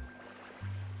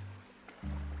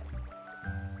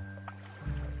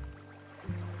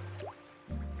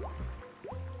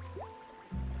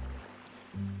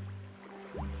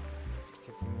 Ich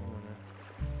glaube, wir machen mal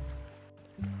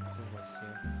sowas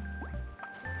hier.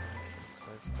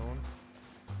 2 Stones.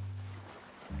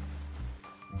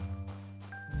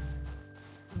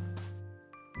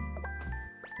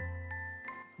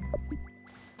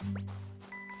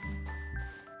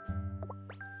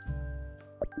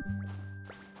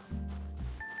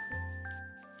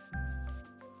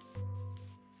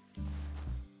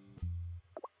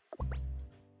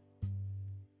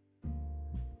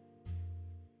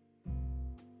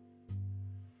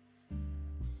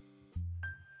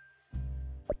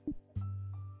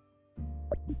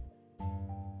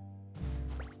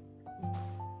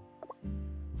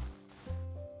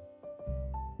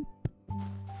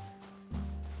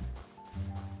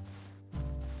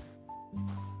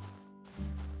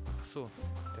 So,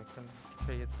 der kann ich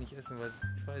ja jetzt nicht essen, weil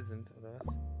sie 2 sind, oder was?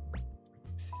 Muss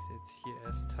ich sie jetzt hier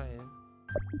erst teilen?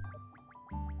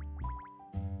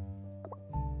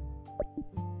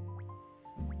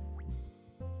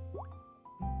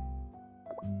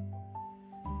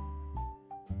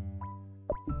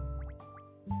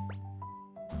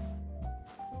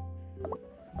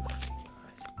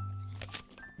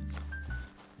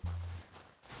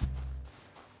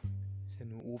 Ist ja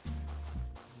nur Obst.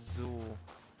 So.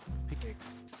 Pickaxe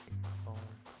bauen.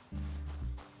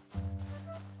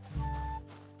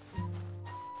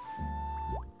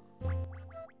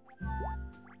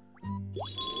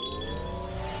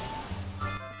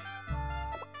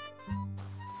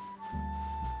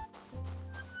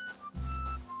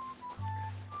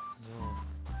 So,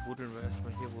 buddeln wir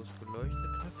erstmal hier, wo es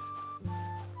geleuchtet hat.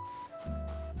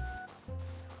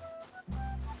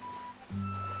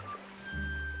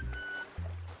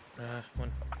 Ach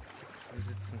Mann, wir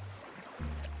sitzen.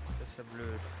 Das ist ja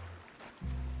blöd.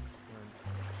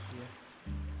 Hier.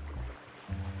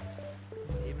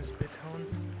 Eben ins Bett hauen.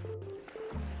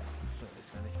 So,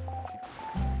 ist ja nicht.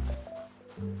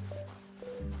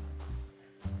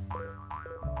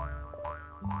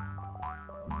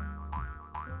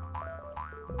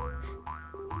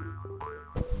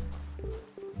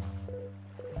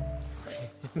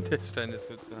 Der Stein ist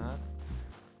so zu hart.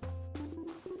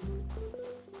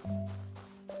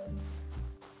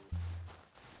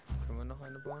 Können wir noch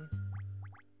eine bauen?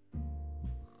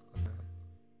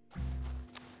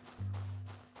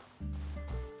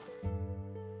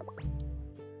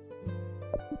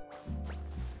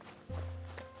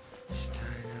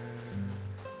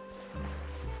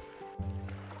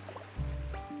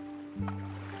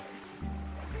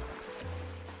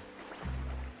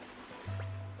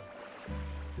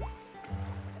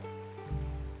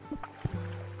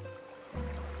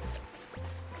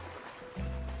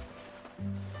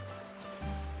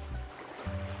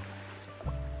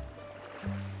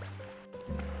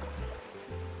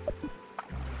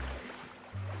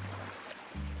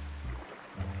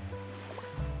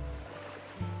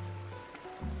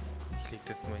 Ich leg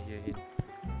das mal hier hin.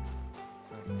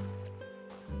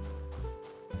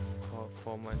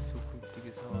 Vor mein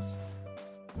zukünftiges Haus.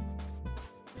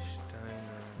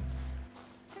 Steine.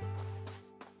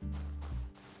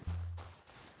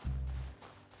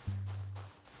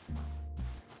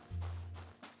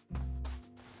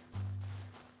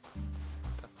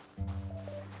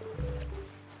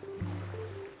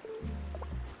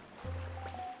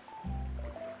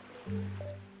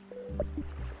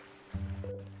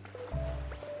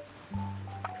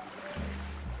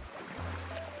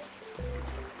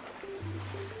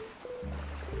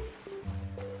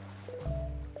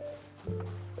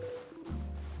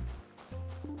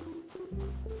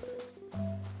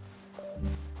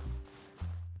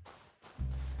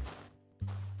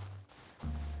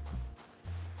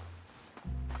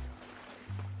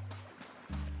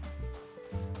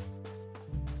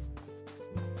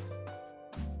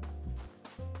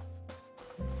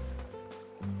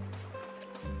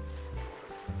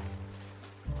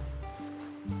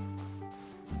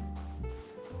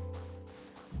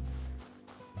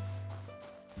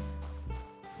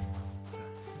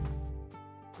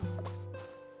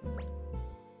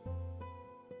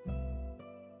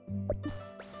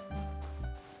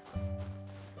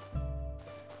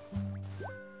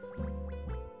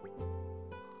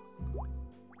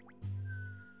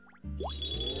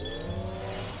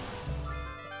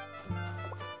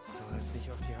 So, jetzt nicht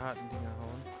auf die harten Dinge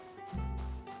hauen.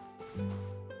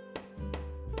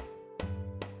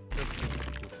 Das geht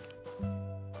gut.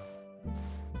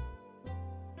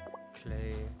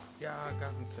 Clay. Ja,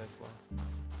 Gartenzwergbau.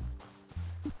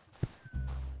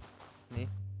 Nee,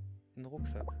 ein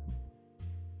Rucksack.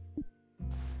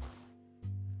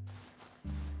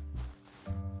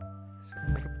 Ist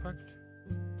er gepackt?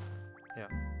 Ja.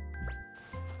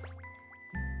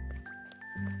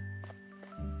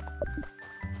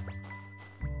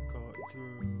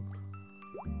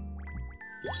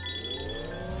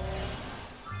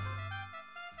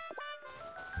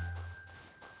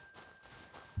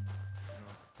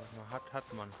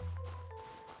 Hat man.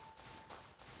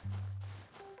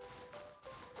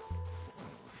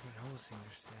 Ich mein Haus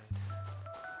hingestellt.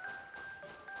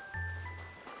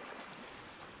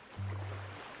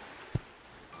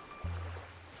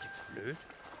 Jetzt blöd.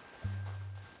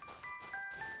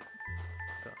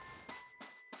 Da.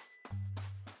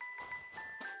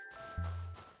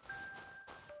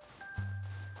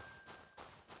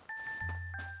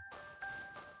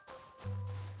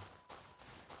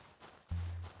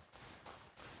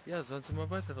 Ja, sollst du mal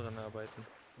weiter dran arbeiten.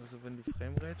 Also wenn die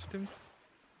Framerate stimmt,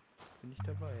 bin ich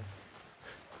dabei.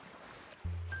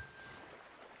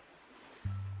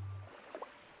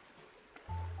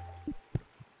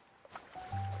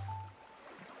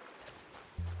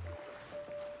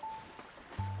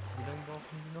 Wie lange brauchen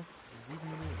die noch? 7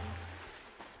 Minuten.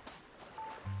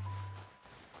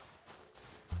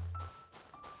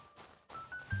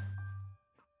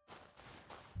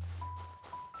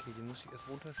 Okay, die muss ich erst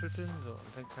runterschütteln, so,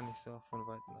 und dann kann ich sie auch von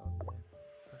Weitem abnehmen.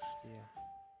 Verstehe.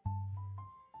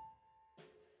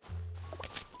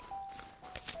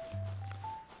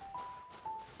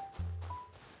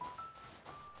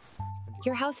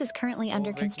 Your house is currently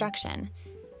under construction.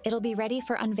 It'll be ready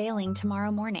for unveiling tomorrow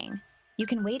morning. You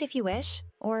can wait if you wish,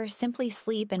 or simply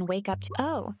sleep and wake up to—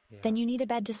 Oh, then you need a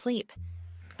bed to sleep.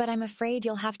 But I'm afraid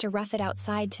you'll have to rough it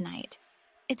outside tonight.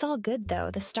 It's all good though,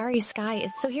 the starry sky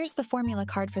is— So here's the formula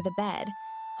card for the bed.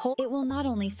 It will not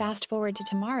only fast forward to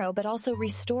tomorrow, but also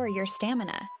restore your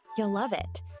stamina. You'll love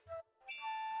it.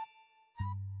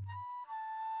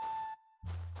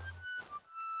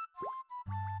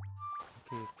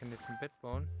 Okay, ich kann jetzt ein Bett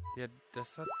bauen. Ja,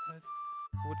 das hat halt,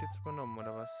 wurde jetzt übernommen,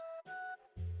 oder was?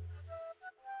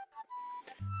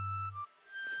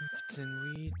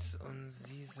 15 Weeds und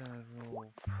Caesar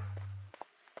Rope.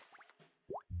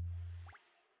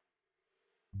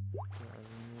 Okay,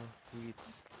 also nur Weeds.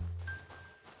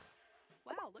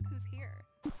 Wow, look who's here.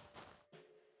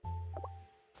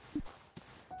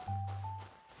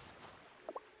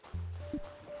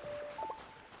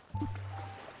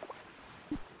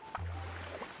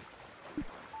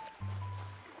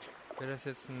 Wäre das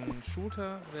jetzt ein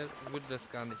Shooter, würde das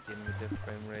gar nicht gehen mit der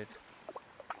Framerate.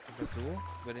 Aber so,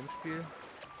 bei dem Spiel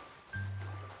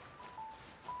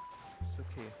ist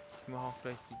okay. Ich mache auch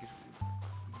gleich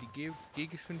die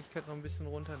Gehgeschwindigkeit noch ein bisschen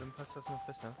runter, dann passt das noch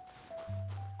besser.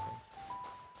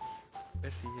 Ich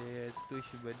wäsche hier jetzt durch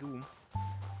wie bei Doom.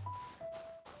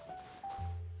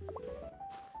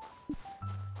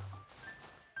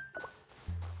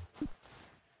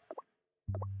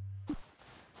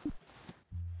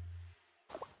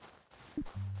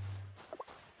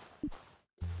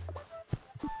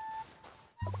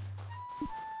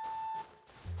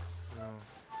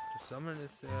 Sammeln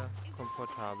ist sehr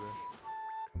komfortabel.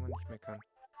 Kann man nicht meckern.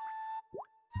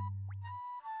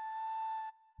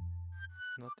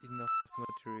 Not enough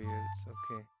materials,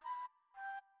 okay.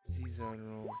 Caesar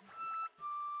Rope.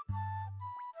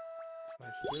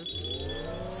 2 Stück.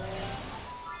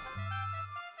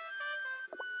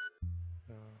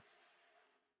 So.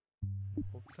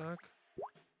 Rucksack.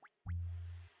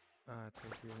 Ah, jetzt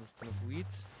habe ich wieder nicht genug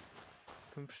Weeds.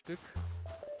 5 Stück.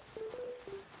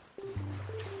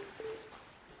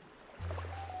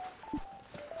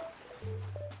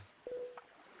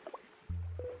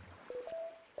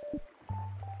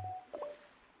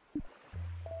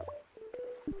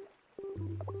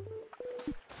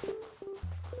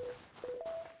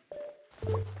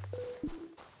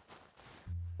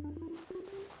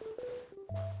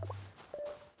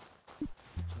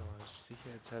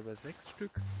 Halber 6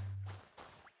 Stück.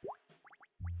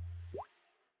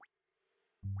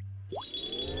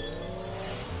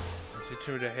 Es wird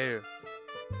schon wieder hell.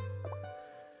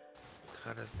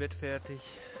 Gerade das Bett fertig.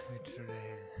 Wird schon wieder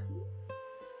hell.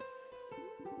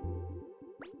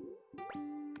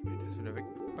 Ich will das wieder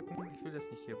wegpacken. Ich will das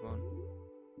nicht hier bauen.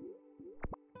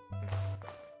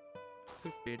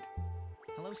 Zu spät.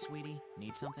 Hello, sweetie.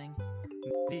 Need something?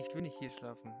 Nee, ich will nicht hier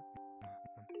schlafen.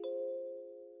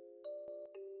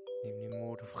 Neben die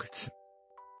Modefritzen.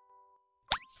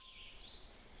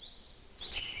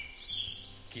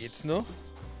 Geht's noch?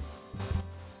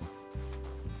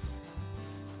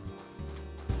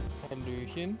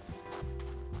 Hallöchen.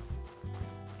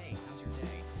 Hey, how's your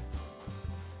day?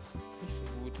 Nicht so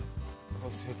gut.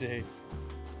 How's your day?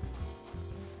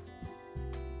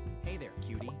 Hey there,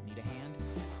 cutie. Need a hand?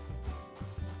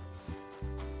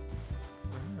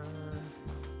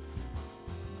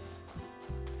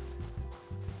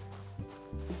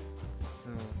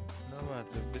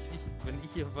 Wenn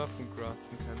ich hier Waffen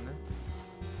craften kann, ne?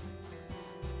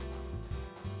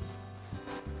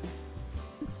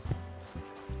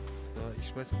 So, ich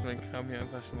schmeiß mit meinem Kram hier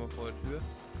einfach schon mal vor der Tür.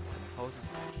 Haus ist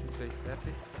bestimmt gleich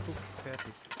fertig. Guck,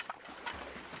 fertig.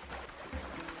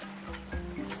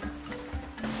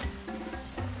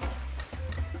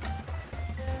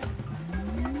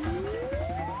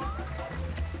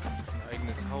 Ein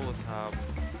eigenes Haus haben.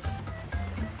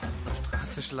 Auf der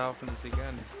Straße schlafen ist hier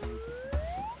gar nicht gut.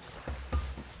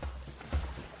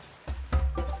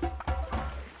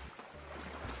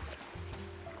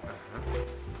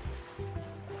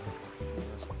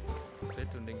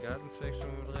 Gartenzweig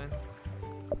schon mit rein.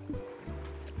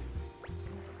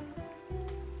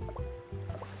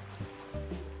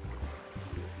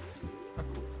 Ach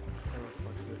guck,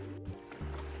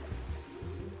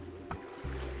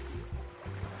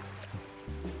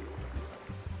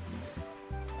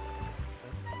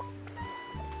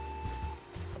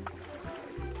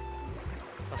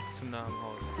 fast zu nah am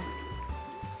Haus.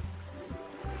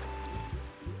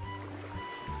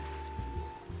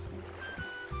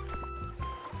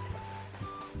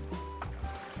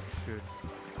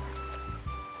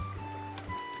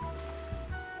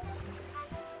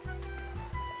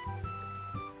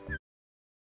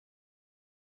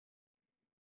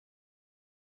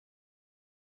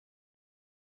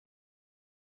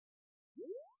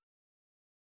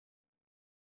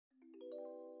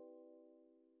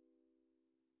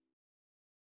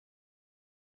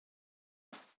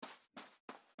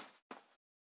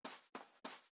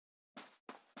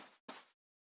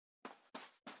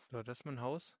 So, das ist mein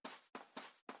Haus.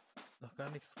 Noch gar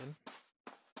nichts drin.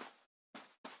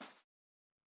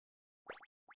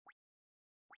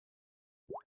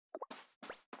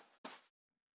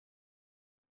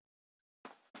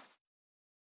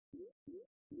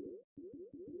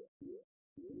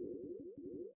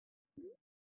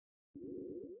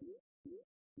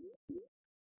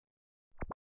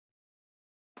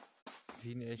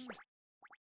 Wie in echt.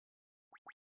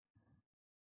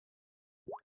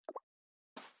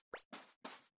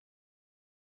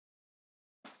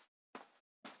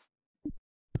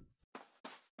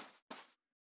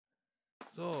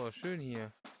 So, schön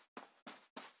hier.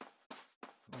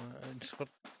 Ein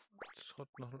Schrott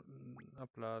noch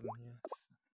abladen hier.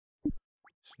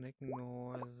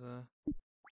 Schneckenhäuser,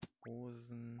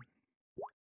 Rosen,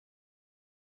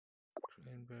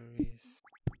 Cranberries.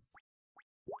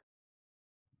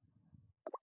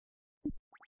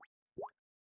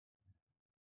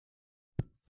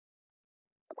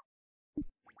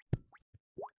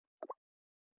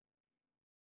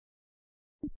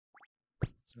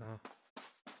 So.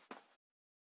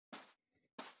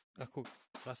 Ach guck,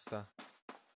 Raster.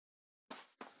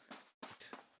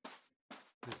 Gut.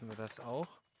 Wissen wir das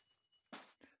auch?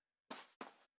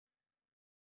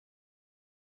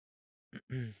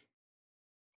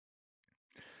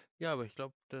 Ja, aber ich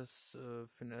glaube, das für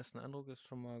den ersten Eindruck ist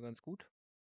schon mal ganz gut.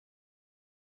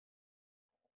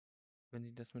 Wenn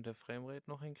die das mit der Framerate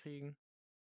noch hinkriegen,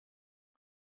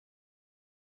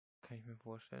 kann ich mir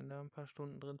vorstellen, da ein paar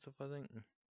Stunden drin zu versenken.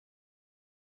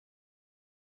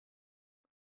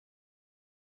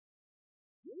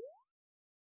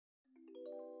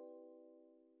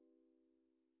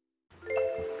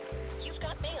 You've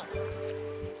got mail.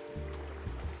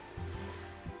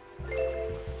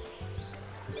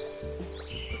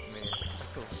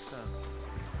 Achso, klar.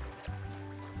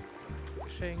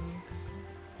 Geschenk.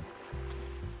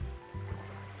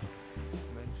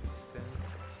 Mensch, Spam.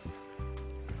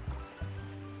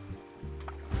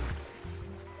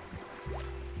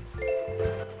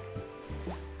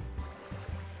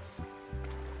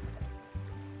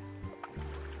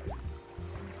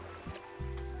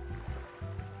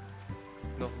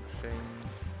 Noch ein Geschenk.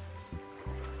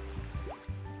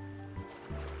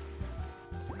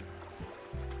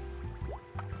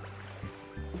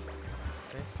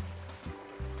 Okay.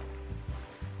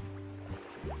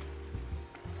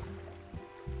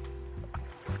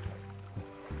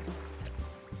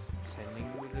 Sending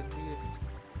with a gift.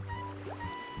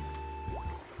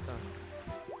 Da.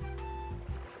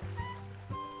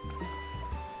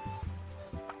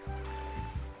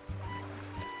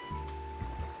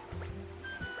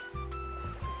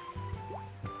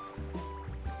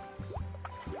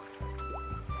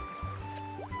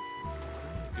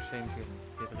 Geschenke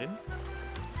hier drin.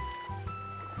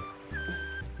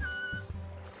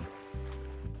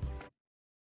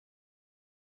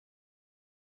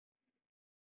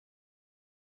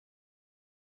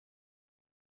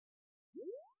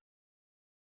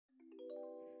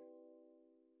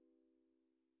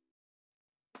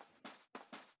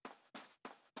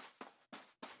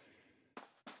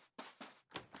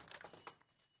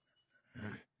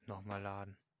 Nochmal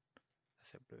laden. Das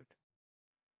ist ja blöd.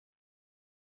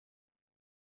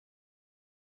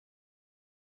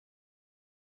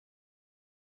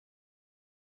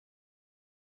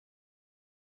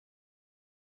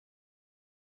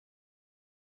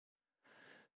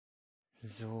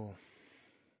 So.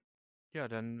 Ja,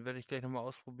 dann werde ich gleich nochmal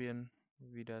ausprobieren,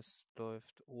 wie das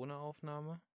läuft ohne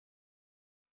Aufnahme.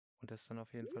 Und das dann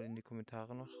auf jeden Fall in die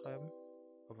Kommentare noch schreiben.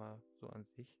 Aber so an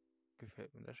sich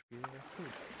gefällt mir das Spiel recht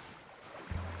gut.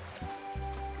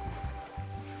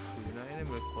 Schöner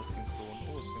Animal Crossing Klon.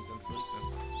 Oh, es fängt an zu regnen.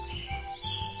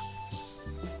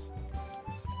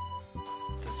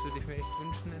 Das würde ich mir echt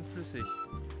wünschen in flüssig.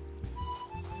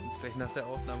 Wenn es gleich nach der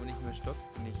Aufnahme nicht mehr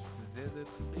stoppt, bin ich sehr, sehr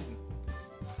zufrieden.